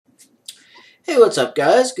Hey, what's up,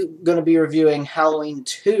 guys? Going to be reviewing Halloween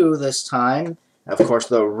 2 this time. Of course,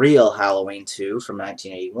 the real Halloween 2 from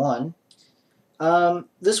 1981.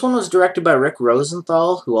 This one was directed by Rick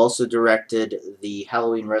Rosenthal, who also directed the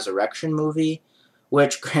Halloween Resurrection movie,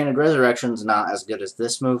 which, granted, Resurrection's not as good as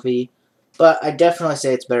this movie, but I definitely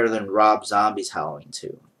say it's better than Rob Zombie's Halloween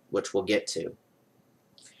 2, which we'll get to.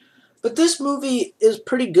 But this movie is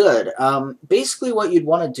pretty good. Basically, what you'd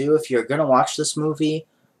want to do if you're going to watch this movie,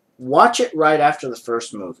 watch it right after the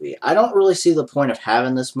first movie. I don't really see the point of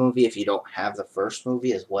having this movie if you don't have the first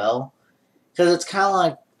movie as well. Because it's kind of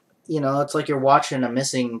like, it's like you're watching a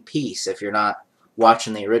missing piece if you're not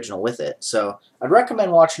watching the original with it. So I'd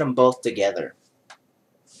recommend watching them both together.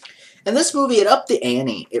 And this movie, it upped the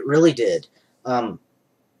ante. It really did. Um,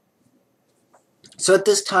 so at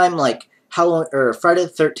this time, like, Halloween, or Friday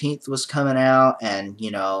the 13th was coming out, and,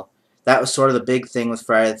 that was sort of the big thing with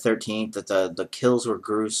Friday the 13th, that the kills were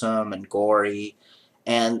gruesome and gory.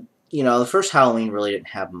 And, the first Halloween really didn't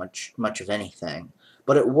have much of anything.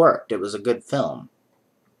 But it worked. It was a good film.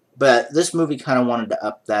 But this movie kind of wanted to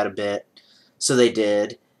up that a bit, so they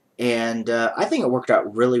did. And I think it worked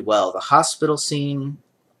out really well. The hospital scene,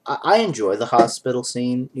 I enjoy the hospital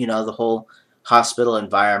scene, the whole hospital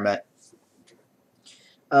environment.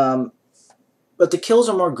 Um, but the kills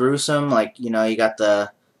are more gruesome. Like, you got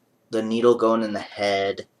the needle going in the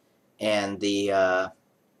head, and the I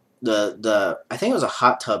think it was a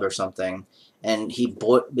hot tub or something, and he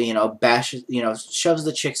bashes, shoves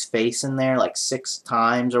the chick's face in there like 6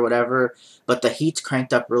 times or whatever, but the heat's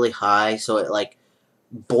cranked up really high, so it like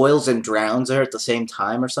boils and drowns her at the same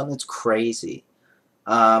time or something. It's crazy.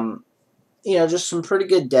 Um, just some pretty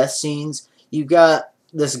good death scenes. You got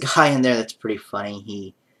this guy in there that's pretty funny.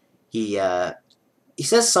 He he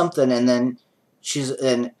says something, and then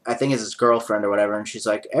and I think it's his girlfriend or whatever, and she's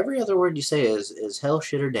like, every other word you say is hell,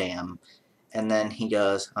 shit, or damn. And then he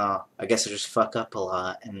goes, oh, I guess I just fuck up a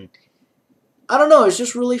lot. And I don't know, it's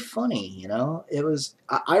just really funny. It was,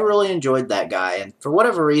 I really enjoyed that guy, and for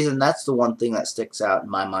whatever reason, that's the one thing that sticks out in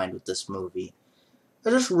my mind with this movie. I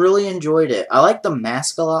just really enjoyed it. I like the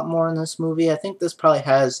mask a lot more in this movie. I think this probably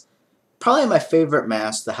has, probably my favorite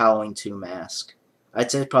mask, the Halloween 2 mask. I'd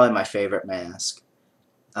say probably my favorite mask.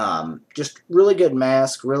 Just really good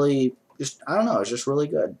mask. Really, just I don't know. It's just really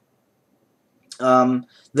good.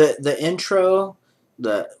 The intro,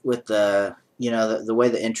 the with the the way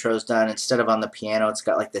the intro's done, instead of on the piano, it's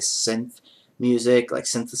got like this synth music, like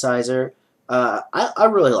synthesizer. I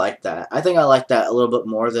really like that. I think I like that a little bit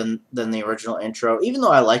more than the original intro. Even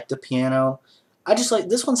though I like the piano, I just like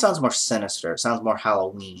this one sounds more sinister. It sounds more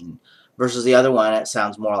Halloween versus the other one. It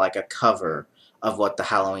sounds more like a cover of what the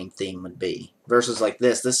Halloween theme would be. Versus like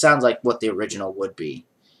this sounds like what the original would be.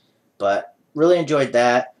 But really enjoyed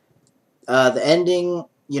that. The ending,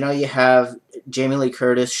 you have Jamie Lee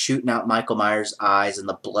Curtis shooting out Michael Myers' eyes and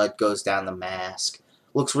the blood goes down the mask.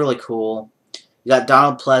 Looks really cool. You got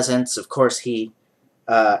Donald Pleasence. Of course,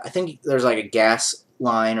 I think there's like a gas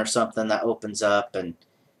line or something that opens up and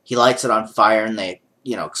he lights it on fire and they,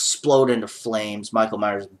 explode into flames. Michael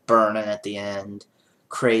Myers burning at the end.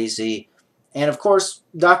 Crazy. And of course,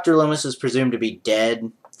 Dr. Loomis is presumed to be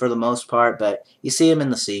dead for the most part, but you see him in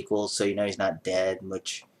the sequels, so you know he's not dead,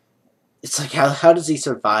 which it's like how does he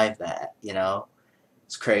survive that?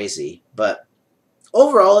 It's crazy. But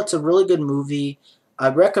overall, it's a really good movie.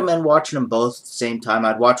 I'd recommend watching them both at the same time.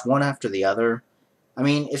 I'd watch one after the other. I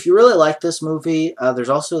mean, if you really like this movie, there's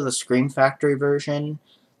also the Scream Factory version.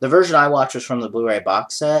 The version I watched was from the Blu-ray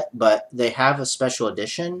box set, but they have a special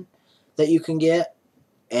edition that you can get,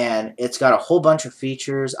 and it's got a whole bunch of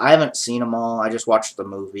features. I haven't seen them all. I just watched the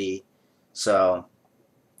movie. So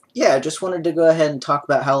yeah, I just wanted to go ahead and talk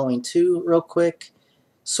about Halloween 2 real quick.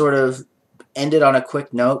 Sort of end it on a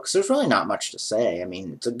quick note, because there's really not much to say. I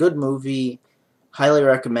mean, it's a good movie. Highly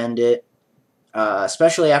recommend it,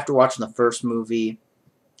 especially after watching the first movie.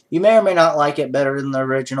 You may or may not like it better than the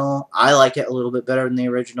original. I like it a little bit better than the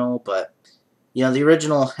original, but, the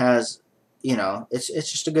original has,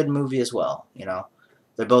 it's just a good movie as well,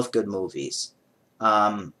 They're both good movies.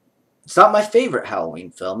 It's not my favorite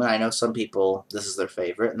Halloween film, and I know some people, this is their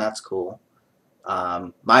favorite, and that's cool.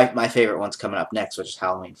 My favorite one's coming up next, which is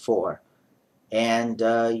Halloween 4. And,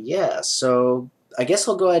 yeah, so I guess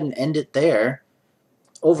I'll go ahead and end it there.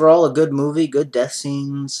 Overall, a good movie, good death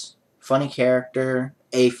scenes, funny character,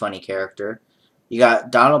 a funny character. You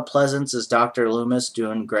got Donald Pleasence as Dr. Loomis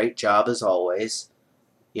doing a great job as always.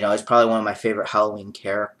 He's probably one of my favorite Halloween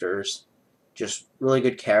characters. Just really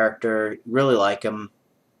good character, really like him.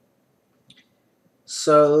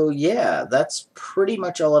 So, yeah, that's pretty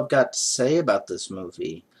much all I've got to say about this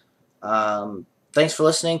movie. Um, thanks for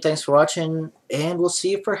listening, thanks for watching, and we'll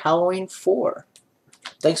see you for Halloween 4.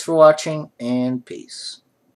 Thanks for watching, and peace.